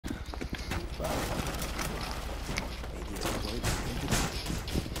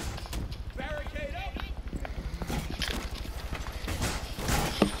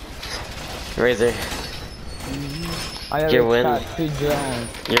Razor, your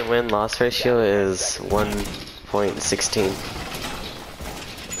win-loss ratio is 1.16.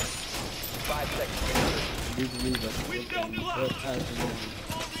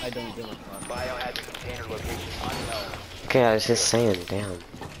 I don't give a fuck. Biohazard container location unknown. Okay, I was just saying, damn.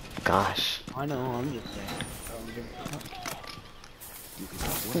 Gosh. I know, I'm just saying. I don't give a fuck.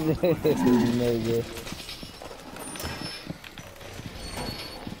 Nigga.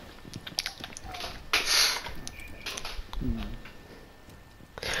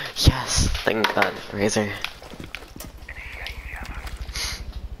 Yes, thank God, Razor.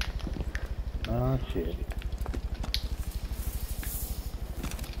 Oh shit.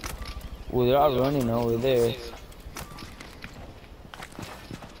 Well, they're all running over there.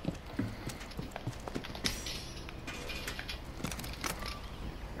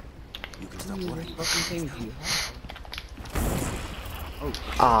 You can stop worrying. Fucking things you have. Oh.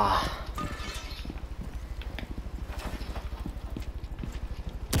 Ah.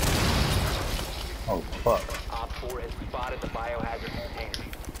 Oh fuck. Op 4 has spotted the biohazard container.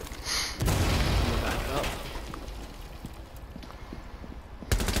 Back up.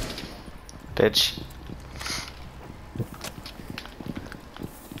 Bitch.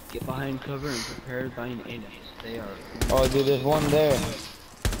 Get behind cover and prepare thine enemies. They are. Oh, dude, there's one there.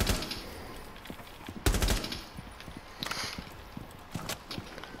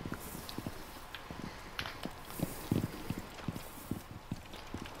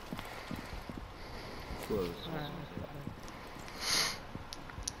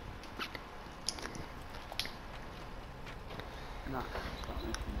 Not gonna stop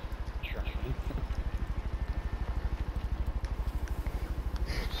me from trusting.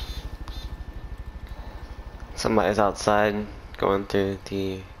 Somebody's outside going through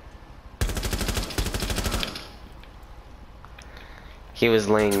the... He was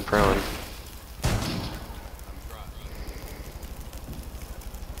laying prone.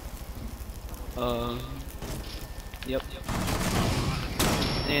 Yep.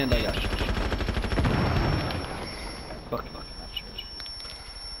 And I got shot. Fuck, not shot.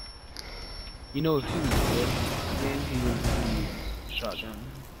 You know if he was good, then he would be shotgun.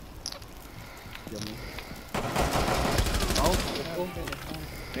 Kill me. Oh,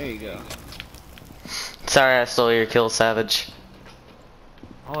 there you go. Sorry I stole your kill, Savage.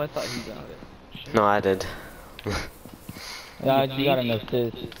 Oh, I thought he got it. Shit. No, I did. Yeah, you got an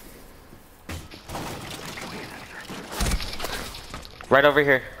assist. Right over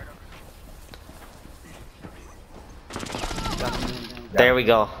here. There we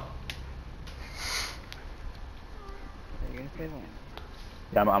go.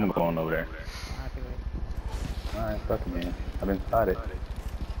 Yeah, I'm going over there. Alright, fuck it, man. I've been spotted.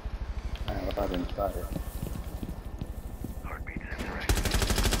 Alright, I've been spotted.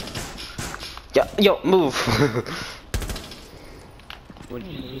 Yo, move. Would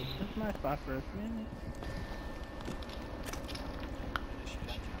you that's my spot for a minute?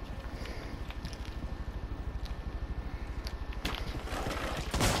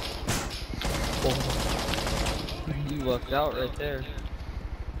 You lucked out right there.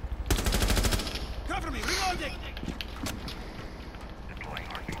 Cover me, reloading!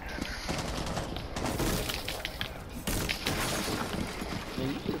 Man,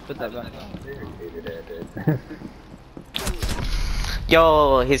 you should put that back on.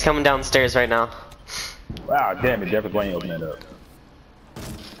 Yo, he's coming downstairs right now. Wow, damn it, Jeffrey Wayne opened that up.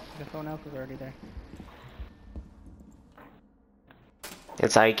 Someone else is already there.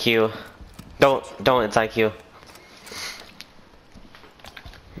 It's IQ. Don't, it's IQ.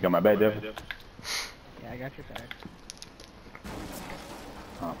 You got my bag, Jeffrey? Yeah, I got your bag.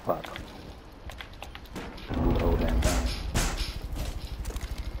 Oh, fuck. The whole damn thing.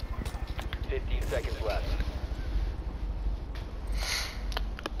 15 seconds left.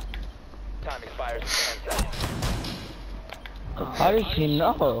 Time expires in 10 seconds. How did she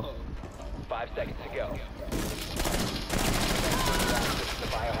know? 5 seconds to go. The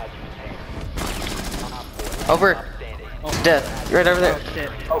biohazard container. Over. Death. Right over there.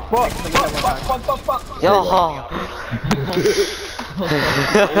 Oh, fuck! Fuck! Yo.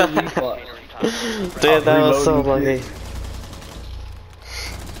 Dude, that was so lucky.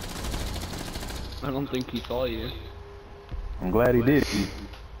 I don't think he saw you. I'm glad he did.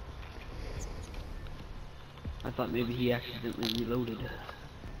 I thought maybe he accidentally reloaded.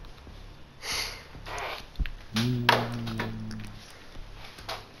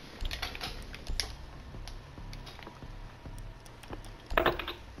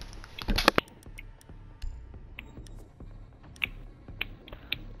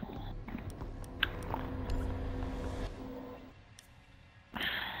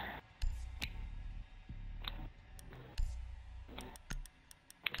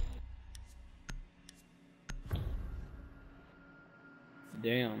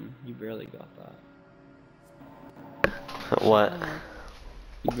 Damn, you barely got that. What?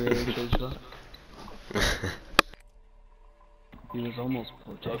 You barely chose that. He was almost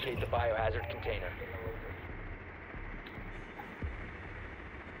protected. Locate the biohazard container.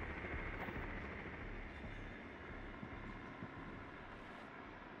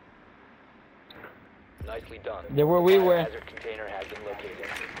 Nicely done. They're where we were. Biohazard container has been located.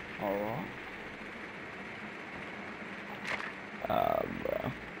 Alright.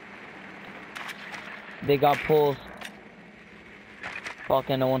 Bro. They got pulls.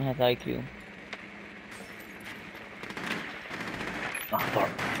 Fucking no one has IQ. Oh, fuck.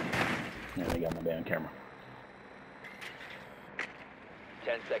 Yeah, they got my damn camera.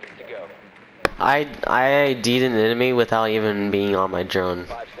 10 seconds to go. I ID'd an enemy without even being on my drone.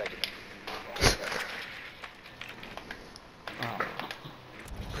 5 seconds.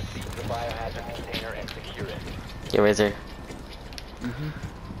 Proceed to the biohazard container and secure it. Yo, Razor.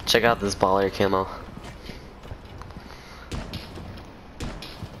 Check out this baller camo.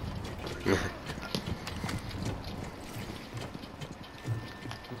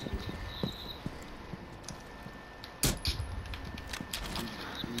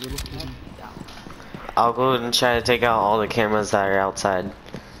 I'll go and try to take out all the cameras that are outside.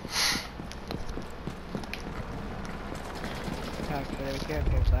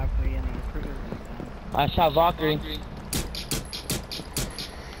 I shot Valkyrie.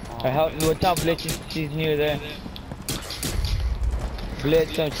 I helped. Watch out, Blitz. She's near there.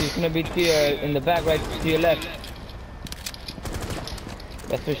 Blitz, she's gonna be to your, in the back, right to your left.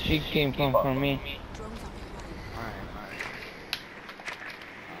 That's where she came from me.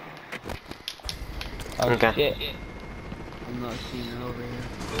 Oh, Okay. shit. I'm not seeing her over here.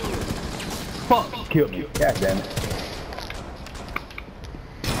 Fuck! Killed me. God damn it.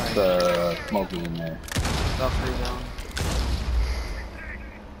 Smoking in there. Valkyrie down.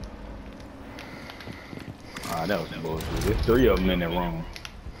 Ah, that was some bullshit. There's 3 of them in that room.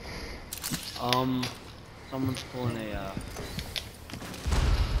 Someone's pulling a,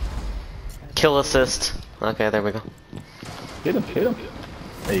 Kill assist. Okay, there we go. Hit him, hit him.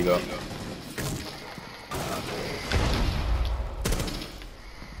 There you go.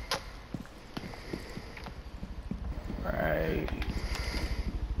 Alright.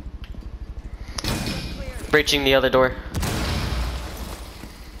 Breaching the other door.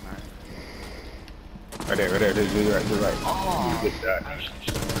 Right there, right there. This is right, this is right. Oh, Good shot. I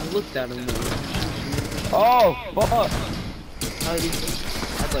looked at him. Oh, fuck. How did he?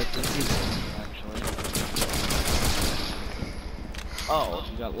 I'd like to see this, actually. Oh,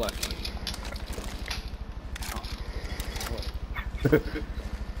 you got lucky.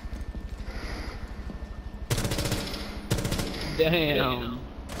 Damn.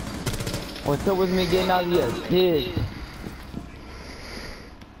 What's up with me getting out of the assist?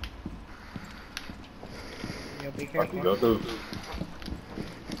 Fuck you, go through.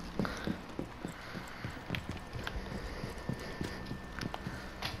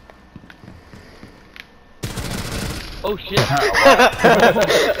 Oh shit.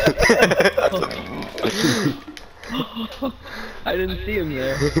 I didn't see him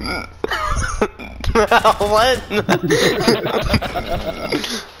there. What?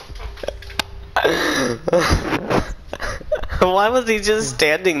 Why was he just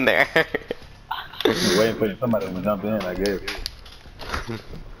standing there? Waiting for somebody to jump in, I guess.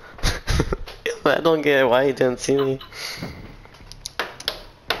 I don't get why he didn't see me.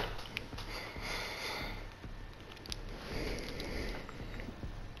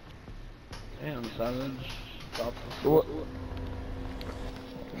 Damn, Savage. Stop. What?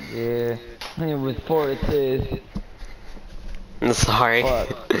 Yeah. It was 4 assists. I'm sorry. Fuck.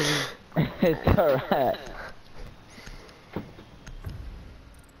 It's alright.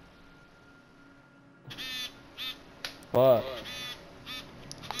 Fuck.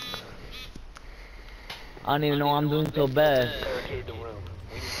 I don't even know I'm doing so bad. Barricade the room.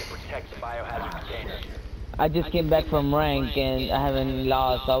 We need to protect the biohazard container. I just came back from rank and I haven't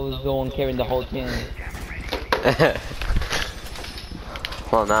lost. I was going carrying the whole team.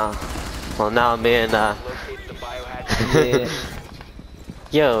 Well now I'm being Locate the biohazard. Yeah.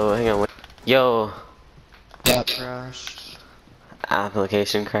 Yo, hang on. Yo, That crashed.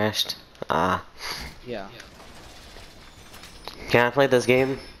 application crashed. Yeah. Can I play this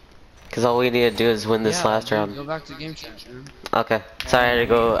game? Cause all we need to do is win this last dude, round. Go back to game chat, man. Okay. Sorry, I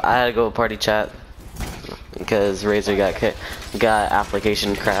had to go party chat because Razor got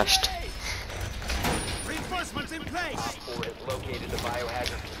application crashed. Reinforcements in place. Op 4 has located the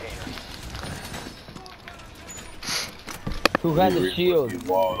biohazard container. Who has the shield? These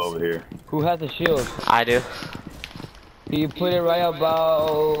walls over here. Who has the shield? I do. Can you put it right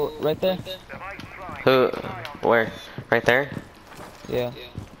about right there? Who? Where? Right there? Yeah.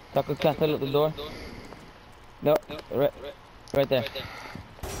 So I could cancel out the door. No, right there.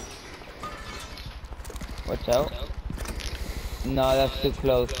 Watch out. No, that's too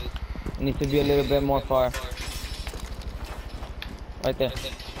close. It needs to be a little bit more far. Right there.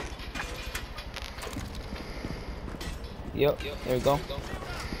 Yep, there we go.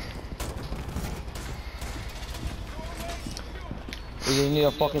 We just need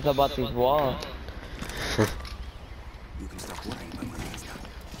to focus about these walls.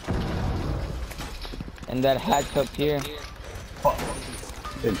 And that hatch up here. Fuck.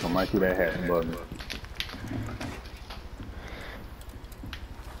 Didn't come right through that hatch above me.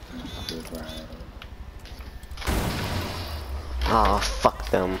 Oh, fuck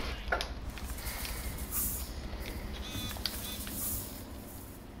them.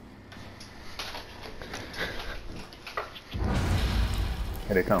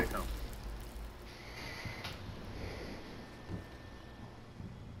 Here they come.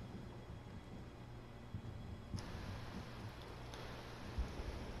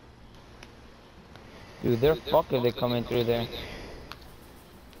 Dude, they're fucking they coming through there.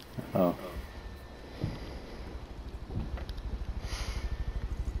 Oh.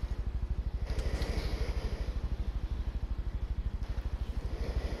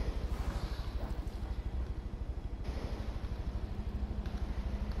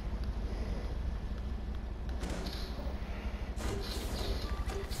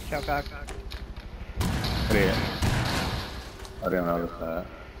 Shout back. Yeah. Oh, they're on the other side.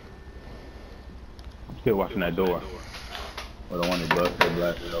 I'm still watching that door. Or the one that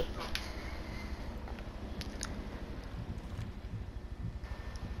blasted open.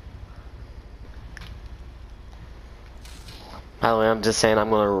 By the way, I'm just saying I'm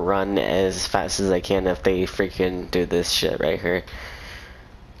gonna run as fast as I can if they freaking do this shit right here.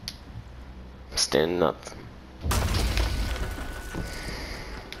 I'm standing up.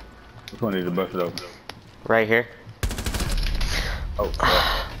 Which one is the bust it open? Right here. Oh,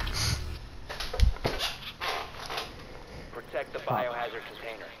 yeah. Protect the biohazard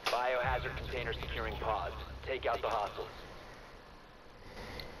container. Biohazard container securing pods. Take out the hostiles.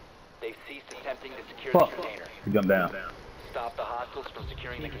 They've ceased attempting to secure Fuck. the container. He jumped down. Stop the hostiles from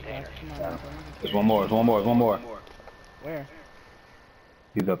securing the container. There's one more, there's one more, there's one more. Where?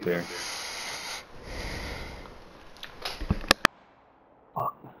 He's up there.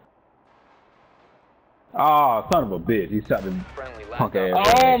 Fuck. Oh, son of a bitch. He shot the Friendly punk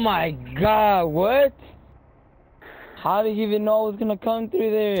ass. Oh my god, what? How did you even know it was gonna come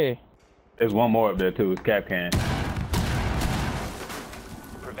through there? There's one more up there too. It's Cap Can.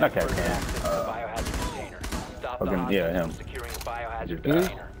 Not Cap Can. Biohazard container. Stop the fucking, hostiles yeah, him. from securing the biohazard Dude.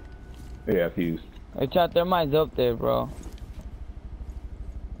 container. Yeah, Fuse. Watch out, their mind's up there, bro.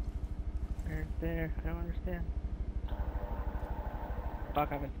 Where's there? I don't understand.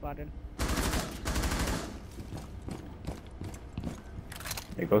 Fuck, I've been spotted.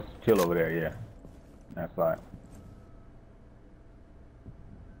 Hey, go chill over there, yeah. That's fine.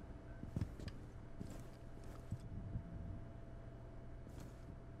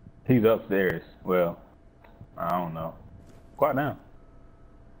 He's upstairs. Well, I don't know. Quiet down.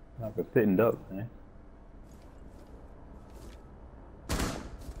 Like a sitting duck, man.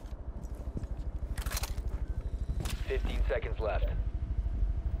 Seconds left.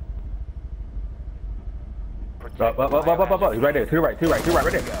 Up. He's right there. To the right, right there.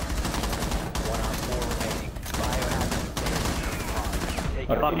 One on four remaining. Biohazard container. Take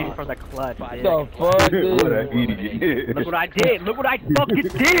out the Fucking hostiles. for the clutch. The fuck, What an dude? idiot. Look what I did! Look what I fucking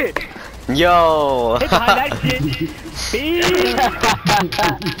did! Yo! Hit behind that shit!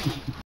 Bitch!